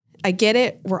I get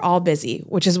it. We're all busy,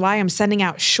 which is why I'm sending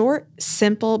out short,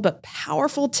 simple, but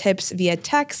powerful tips via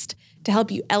text to help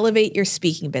you elevate your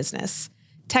speaking business.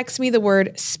 Text me the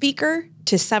word speaker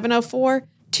to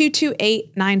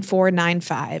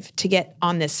 704-228-9495 to get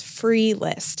on this free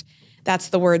list. That's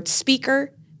the word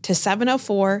speaker to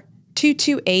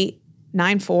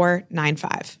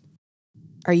 704-228-9495.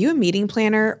 Are you a meeting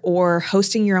planner or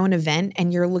hosting your own event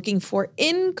and you're looking for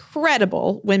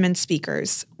incredible women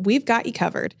speakers? We've got you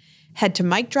covered. Head to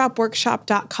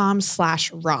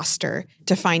micdropworkshop.com/roster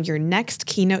to find your next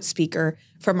keynote speaker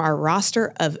from our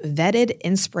roster of vetted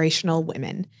inspirational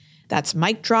women. That's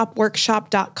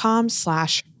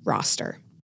micdropworkshop.com/roster.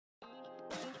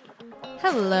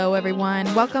 Hello,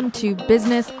 everyone. Welcome to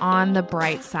Business on the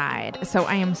Bright Side. So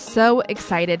I am so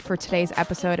excited for today's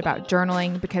episode about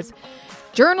journaling because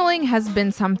journaling has been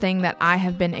something that I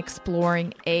have been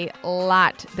exploring a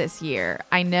lot this year.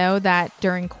 I know that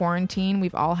during quarantine,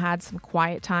 we've all had some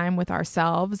quiet time with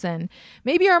ourselves and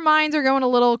maybe our minds are going a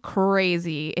little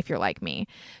crazy if you're like me.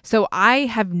 So I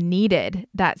have needed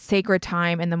that sacred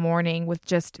time in the morning with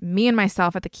just me and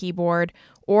myself at the keyboard,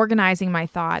 organizing my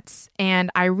thoughts. And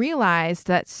I realized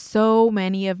that so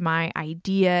many of my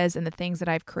ideas and the things that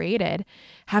I've created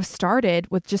have started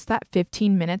with just that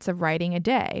 15 minutes of writing a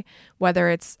day, whether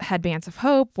it's Headbands of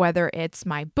Hope, whether it's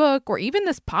my book, or even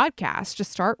this podcast.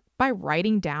 Just start by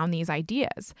writing down these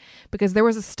ideas. Because there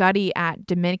was a study at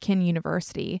Dominican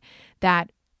University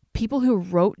that people who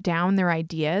wrote down their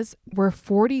ideas were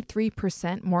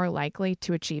 43% more likely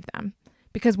to achieve them.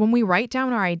 Because when we write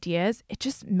down our ideas, it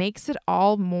just makes it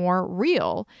all more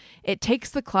real. It takes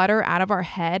the clutter out of our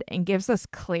head and gives us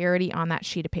clarity on that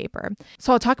sheet of paper.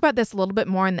 So I'll talk about this a little bit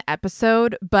more in the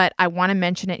episode, but I want to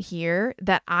mention it here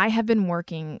that I have been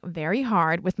working very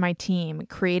hard with my team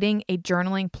creating a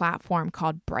journaling platform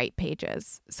called Bright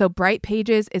Pages. So Bright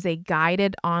Pages is a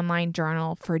guided online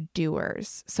journal for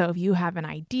doers. So if you have an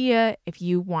idea, if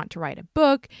you want to write a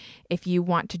book, if you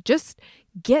want to just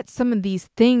get some of these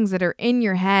things that are in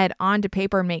your head onto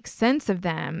paper and make sense of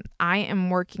them, I am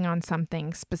working on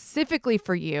something specifically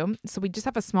for you. So we just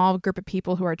have a small group of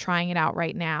people who are trying it out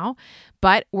right now,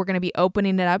 but we're going to be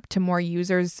opening it up to more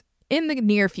users in the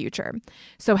near future.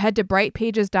 So head to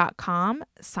brightpages.com,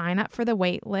 sign up for the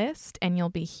wait list, and you'll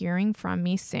be hearing from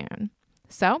me soon.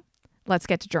 So let's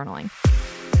get to journaling.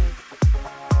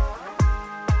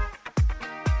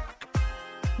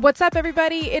 What's up,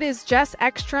 everybody? It is Jess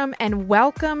Ekstrom, and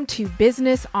welcome to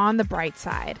Business on the Bright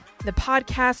Side, the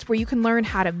podcast where you can learn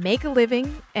how to make a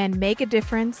living and make a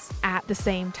difference at the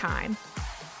same time.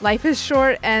 Life is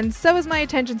short, and so is my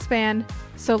attention span,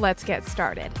 so let's get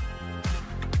started.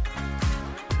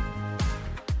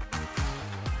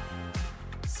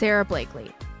 Sara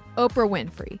Blakely, Oprah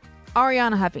Winfrey,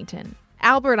 Arianna Huffington,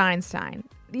 Albert Einstein.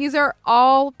 These are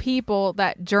all people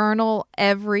that journal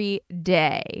every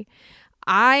day.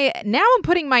 I'm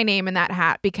putting my name in that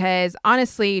hat because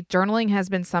honestly, journaling has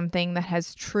been something that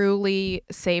has truly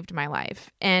saved my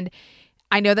life. And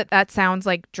I know that that sounds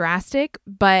like drastic,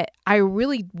 but I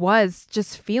really was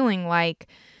just feeling like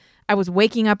I was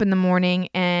waking up in the morning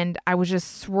and I was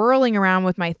just swirling around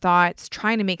with my thoughts,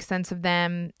 trying to make sense of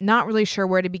them, not really sure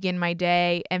where to begin my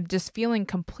day, and just feeling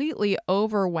completely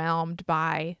overwhelmed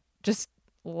by just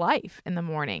life in the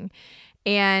morning.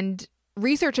 And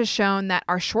research has shown that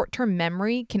our short-term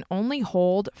memory can only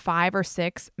hold 5 or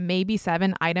 6, maybe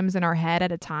 7 items in our head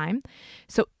at a time.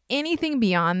 So anything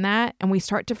beyond that, and we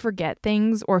start to forget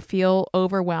things or feel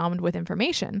overwhelmed with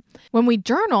information. When we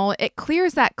journal, it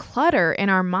clears that clutter in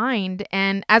our mind,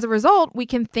 and as a result, we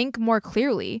can think more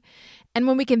clearly. And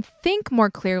when we can think more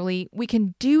clearly, we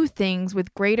can do things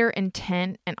with greater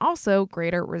intent and also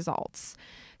greater results.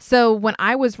 So when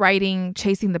I was writing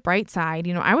Chasing the Bright Side,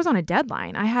 I was on a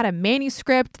deadline. I had a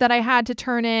manuscript that I had to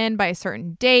turn in by a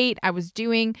certain date. I was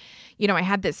doing, I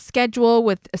had this schedule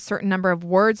with a certain number of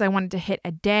words I wanted to hit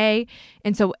a day.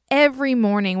 And so every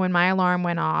morning when my alarm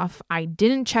went off, I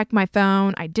didn't check my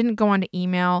phone. I didn't go onto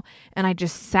email, and I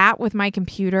just sat with my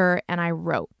computer and I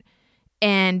wrote.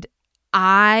 And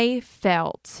I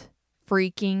felt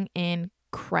freaking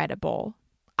incredible.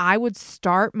 I would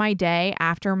start my day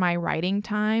after my writing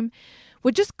time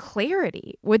with just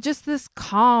clarity, with just this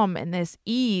calm and this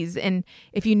ease. And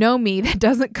if you know me, that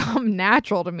doesn't come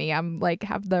natural to me. I'm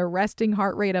have the resting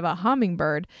heart rate of a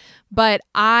hummingbird. But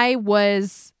I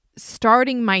was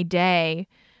starting my day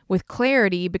with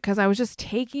clarity because I was just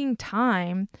taking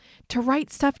time to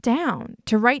write stuff down,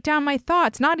 to write down my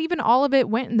thoughts. Not even all of it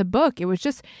went in the book. It was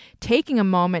just taking a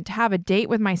moment to have a date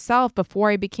with myself before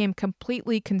I became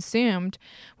completely consumed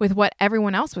with what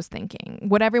everyone else was thinking,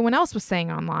 what everyone else was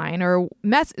saying online, or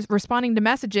responding to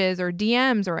messages or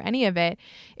DMs or any of it.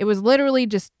 It was literally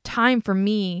just time for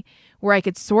me where I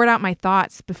could sort out my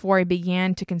thoughts before I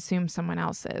began to consume someone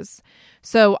else's.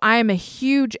 So I am a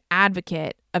huge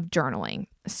advocate of journaling,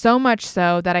 so much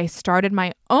so that I started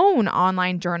my own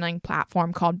online journaling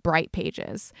platform called Bright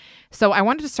Pages. So I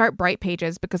wanted to start Bright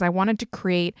Pages because I wanted to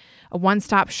create a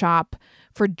one-stop shop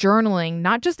for journaling,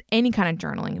 not just any kind of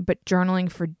journaling, but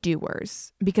journaling for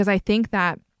doers. Because I think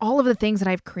that all of the things that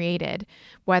I've created,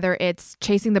 whether it's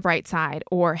Chasing the Bright Side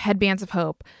or Headbands of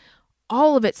Hope,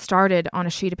 all of it started on a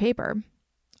sheet of paper.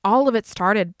 All of it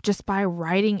started just by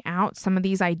writing out some of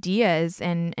these ideas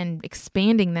and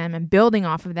expanding them and building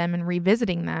off of them and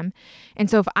revisiting them. And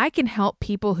so if I can help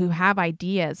people who have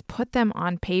ideas put them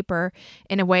on paper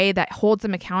in a way that holds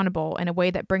them accountable, in a way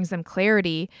that brings them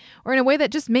clarity, or in a way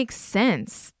that just makes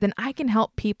sense, then I can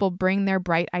help people bring their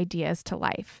bright ideas to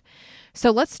life. So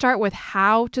let's start with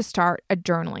how to start a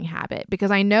journaling habit,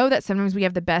 because I know that sometimes we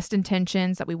have the best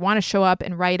intentions that we want to show up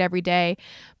and write every day,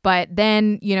 but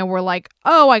then, we're like,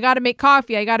 oh, I got to make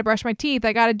coffee. I got to brush my teeth.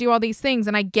 I got to do all these things.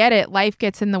 And I get it. Life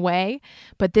gets in the way,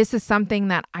 but this is something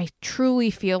that I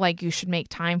truly feel like you should make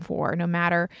time for, no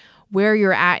matter where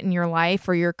you're at in your life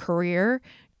or your career.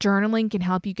 Journaling can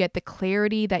help you get the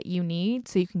clarity that you need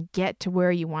so you can get to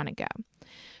where you want to go.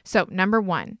 So number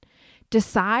 1,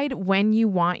 decide when you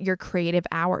want your creative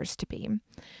hours to be.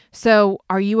 So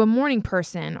are you a morning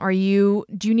person?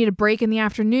 Do you need a break in the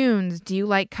afternoons? Do you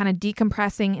like kind of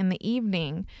decompressing in the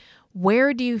evening?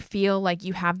 Where do you feel like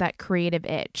you have that creative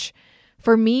itch?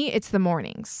 For me, it's the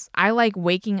mornings. I like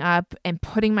waking up and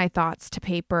putting my thoughts to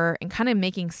paper and kind of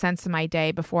making sense of my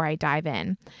day before I dive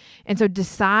in. And so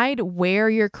decide where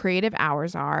your creative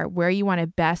hours are, where you want to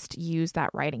best use that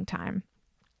writing time.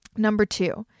 Number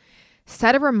 2,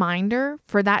 set a reminder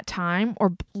for that time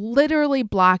or literally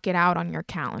block it out on your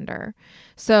calendar.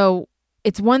 So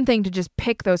it's one thing to just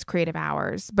pick those creative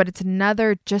hours, but it's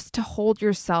another just to hold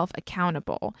yourself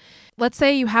accountable. Let's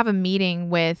say you have a meeting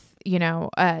with,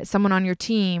 someone on your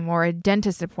team or a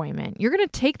dentist appointment. You're going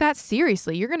to take that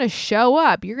seriously. You're going to show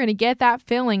up. You're going to get that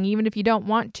filling even if you don't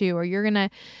want to, or you're going to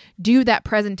do that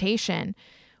presentation.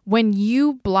 When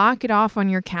you block it off on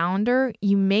your calendar,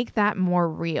 you make that more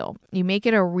real. You make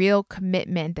it a real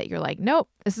commitment that you're like, nope,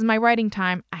 this is my writing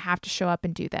time. I have to show up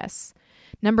and do this.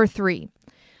 Number 3,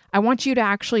 I want you to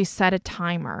actually set a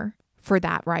timer for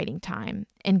that writing time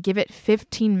and give it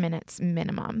 15 minutes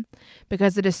minimum,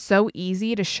 because it is so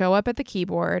easy to show up at the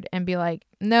keyboard and be like,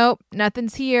 nope,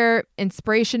 nothing's here.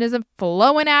 Inspiration isn't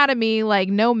flowing out of me. Like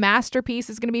no masterpiece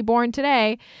is going to be born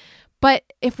today. But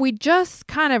if we just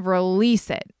kind of release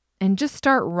it and just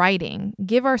start writing,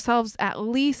 give ourselves at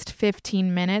least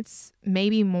 15 minutes,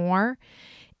 maybe more,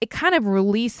 it kind of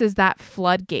releases that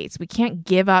floodgates. We can't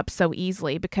give up so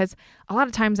easily, because a lot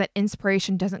of times that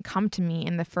inspiration doesn't come to me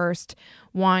in the first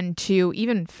 1, 2,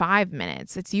 even 5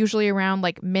 minutes. It's usually around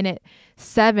like minute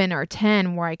 7 or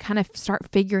 10 where I kind of start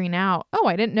figuring out, oh,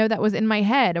 I didn't know that was in my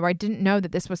head, or I didn't know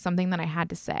that this was something that I had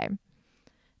to say.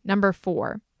 Number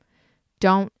 4,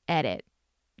 don't edit,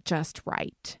 just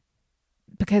write.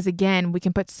 Because again, we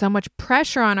can put so much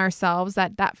pressure on ourselves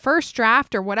that first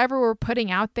draft or whatever we're putting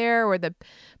out there, or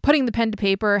putting the pen to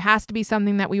paper, has to be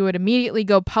something that we would immediately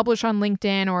go publish on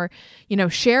LinkedIn or,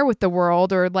 share with the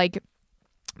world, or like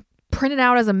print it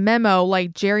out as a memo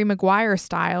like Jerry Maguire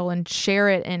style and share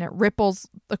it, and it ripples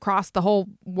across the whole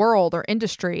world or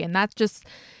industry. And that just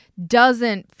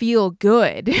doesn't feel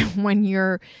good when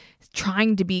you're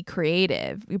trying to be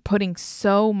creative. You're putting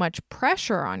so much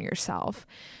pressure on yourself.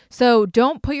 So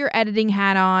don't put your editing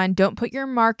hat on. Don't put your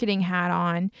marketing hat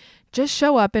on. Just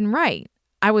show up and write.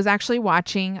 I was actually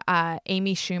watching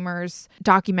Amy Schumer's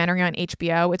documentary on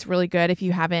HBO. It's really good if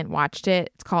you haven't watched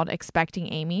it. It's called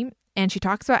Expecting Amy. And she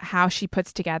talks about how she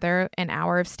puts together an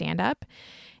hour of stand-up.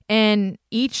 And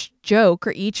each joke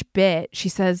or each bit, she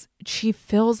says she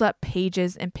fills up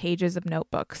pages and pages of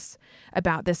notebooks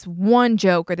about this one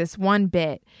joke or this one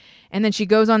bit. And then she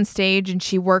goes on stage and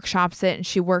she workshops it and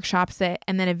she workshops it.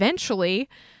 And then eventually,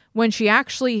 when she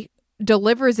actually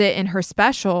delivers it in her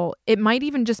special, it might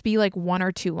even just be like 1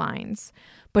 or 2 lines.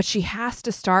 But she has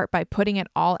to start by putting it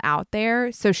all out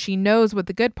there so she knows what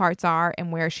the good parts are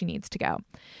and where she needs to go.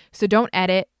 So don't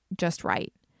edit, just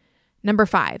write. Number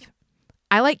 5.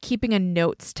 I like keeping a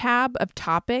notes tab of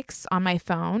topics on my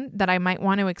phone that I might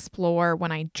want to explore when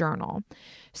I journal.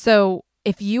 So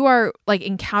if you are like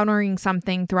encountering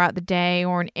something throughout the day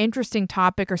or an interesting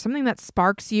topic or something that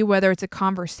sparks you, whether it's a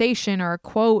conversation or a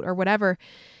quote or whatever,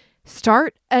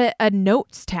 start a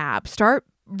notes tab. Start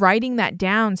writing that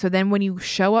down. So then when you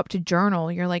show up to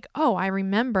journal, you're like, oh, I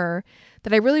remember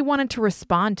that I really wanted to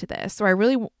respond to this, or I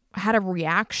really had a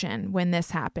reaction when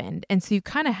this happened. And so you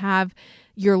kind of have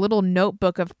your little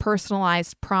notebook of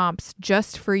personalized prompts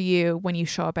just for you when you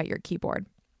show up at your keyboard.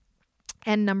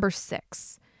 And number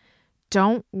 6,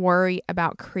 don't worry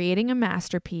about creating a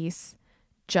masterpiece,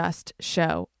 just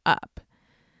show up.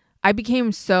 I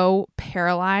became so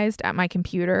paralyzed at my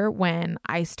computer when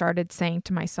I started saying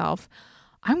to myself,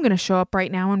 I'm going to show up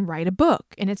right now and write a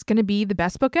book, and it's going to be the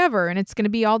best book ever, and it's going to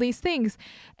be all these things.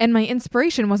 And my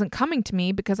inspiration wasn't coming to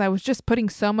me because I was just putting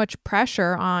so much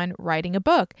pressure on writing a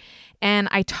book. And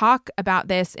I talk about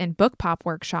this in Book Pop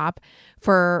Workshop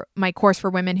for my course for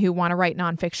women who want to write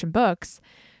nonfiction books.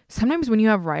 Sometimes when you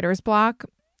have writer's block,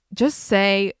 just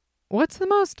say, what's the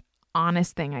most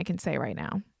honest thing I can say right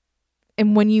now?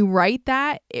 And when you write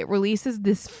that, it releases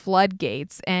this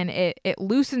floodgates and it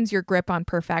loosens your grip on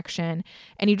perfection,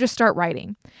 and you just start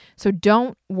writing. So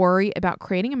don't worry about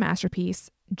creating a masterpiece,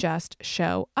 just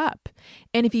show up.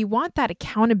 And if you want that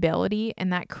accountability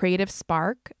and that creative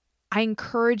spark, I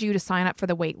encourage you to sign up for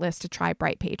the waitlist to try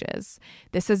Bright Pages.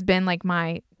 This has been like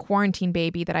my quarantine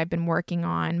baby that I've been working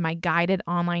on, my guided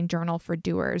online journal for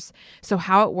doers. So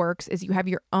how it works is you have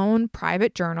your own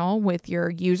private journal with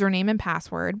your username and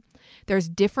password. There's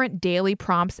different daily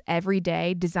prompts every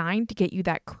day designed to get you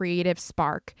that creative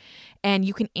spark. And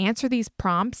you can answer these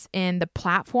prompts in the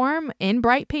platform in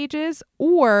Bright Pages,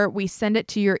 or we send it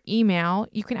to your email.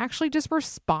 You can actually just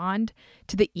respond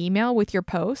to the email with your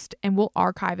post and we'll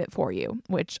archive it for you,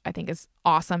 which I think is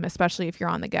awesome, especially if you're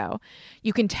on the go.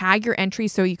 You can tag your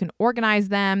entries so you can organize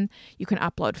them. You can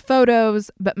upload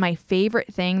photos. But my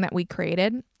favorite thing that we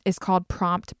created is called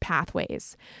Prompt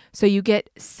Pathways. So you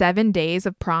get 7 days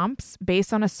of prompts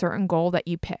based on a certain goal that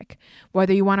you pick.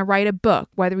 Whether you want to write a book,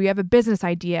 whether you have a business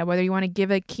idea, whether you want to give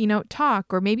a keynote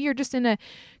talk, or maybe you're just in a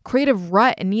creative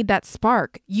rut and need that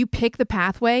spark, you pick the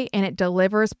pathway and it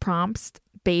delivers prompts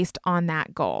based on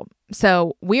that goal.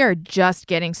 So we are just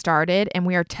getting started and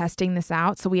we are testing this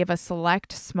out. So we have a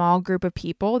select small group of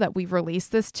people that we've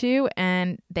released this to,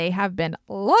 and they have been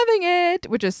loving it,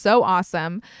 which is so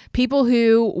awesome. People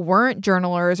who weren't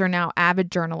journalers are now avid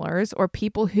journalers, or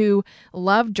people who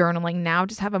love journaling now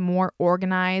just have a more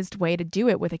organized way to do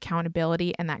it with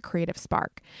accountability and that creative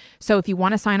spark. So if you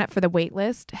want to sign up for the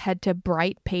waitlist, head to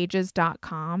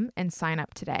brightpages.com and sign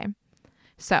up today.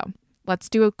 So let's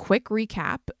do a quick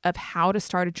recap of how to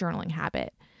start a journaling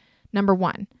habit. Number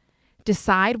 1,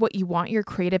 decide what you want your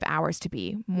creative hours to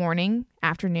be: morning,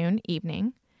 afternoon,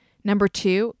 evening. Number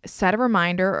 2, set a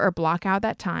reminder or block out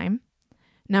that time.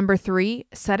 Number 3,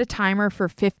 set a timer for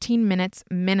 15 minutes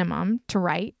minimum to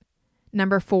write.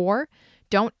 Number 4,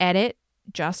 don't edit,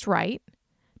 just write.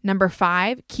 Number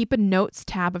 5, keep a notes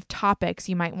tab of topics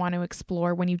you might want to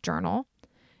explore when you journal.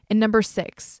 And number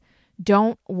 6,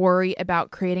 don't worry about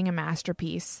creating a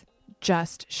masterpiece,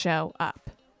 just show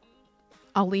up.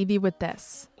 I'll leave you with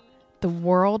this. The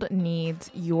world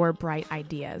needs your bright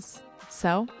ideas.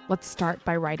 So let's start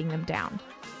by writing them down.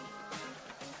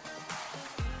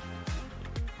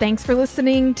 Thanks for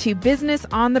listening to Business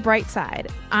on the Bright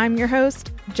Side. I'm your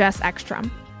host, Jess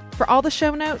Ekstrom. For all the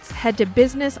show notes, head to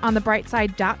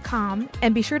businessonthebrightside.com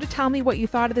and be sure to tell me what you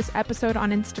thought of this episode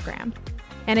on Instagram.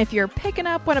 And if you're picking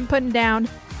up what I'm putting down,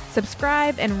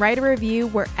 subscribe and write a review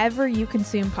wherever you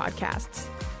consume podcasts.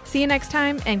 See you next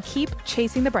time and keep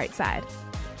chasing the bright side.